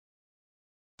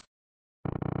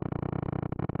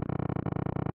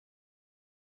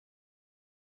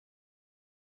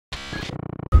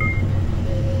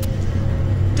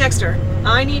Dexter,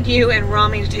 I need you and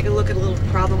Rami to take a look at a little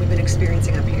problem we've been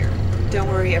experiencing up here. Don't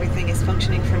worry, everything is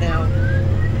functioning for now.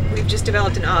 We've just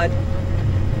developed an odd,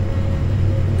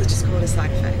 let's just call it a side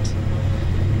effect.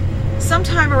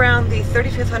 Sometime around the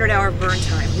 3500 hour burn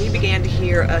time, we began to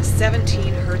hear a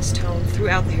 17 hertz tone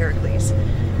throughout the Heracles.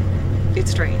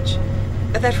 It's strange.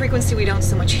 At that frequency, we don't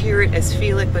so much hear it as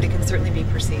feel it, but it can certainly be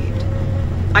perceived.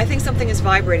 I think something is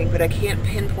vibrating, but I can't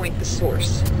pinpoint the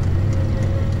source.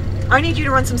 I need you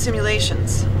to run some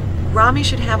simulations. Rami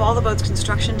should have all the boat's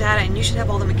construction data, and you should have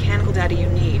all the mechanical data you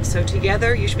need. So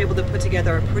together, you should be able to put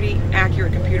together a pretty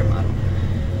accurate computer model.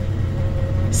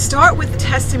 Start with the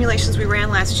test simulations we ran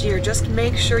last year. Just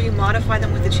make sure you modify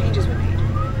them with the changes we made.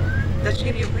 That should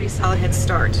give you a pretty solid head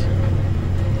start.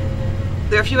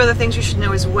 There are a few other things you should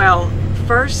know as well.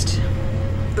 First,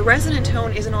 the resonant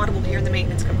tone isn't audible here in the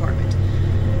maintenance compartment.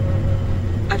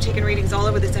 I've taken readings all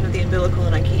over this end of the umbilical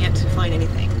and I can't find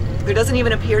anything. There doesn't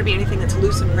even appear to be anything that's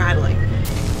loose and rattling.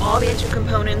 All the engine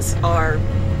components are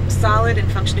solid and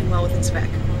functioning well within spec.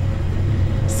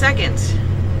 Second,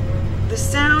 the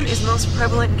sound is most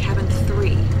prevalent in cabin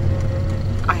 3.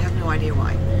 I have no idea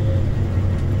why.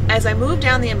 As I move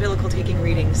down the umbilical taking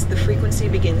readings, the frequency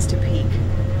begins to peak.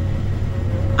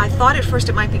 I thought at first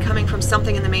it might be coming from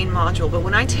something in the main module, but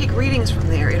when I take readings from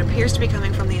there, it appears to be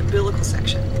coming from the umbilical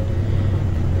section.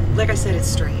 Like I said, it's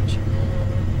strange.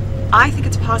 I think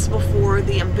it's possible for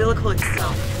the umbilical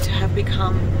itself to have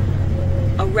become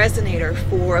a resonator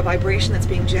for a vibration that's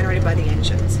being generated by the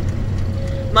engines.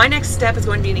 My next step is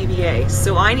going to be an EVA,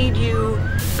 so I need you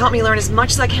to help me learn as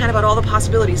much as I can about all the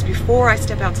possibilities before I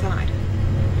step outside.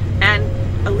 And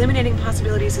eliminating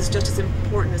possibilities is just as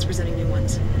important as presenting new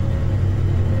ones.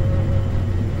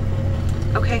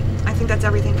 Okay, I think that's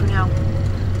everything for now.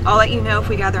 I'll let you know if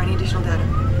we gather any additional data.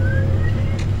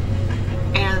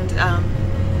 And,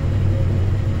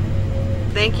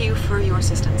 thank you for your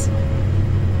assistance.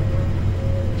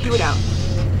 Hewitt out.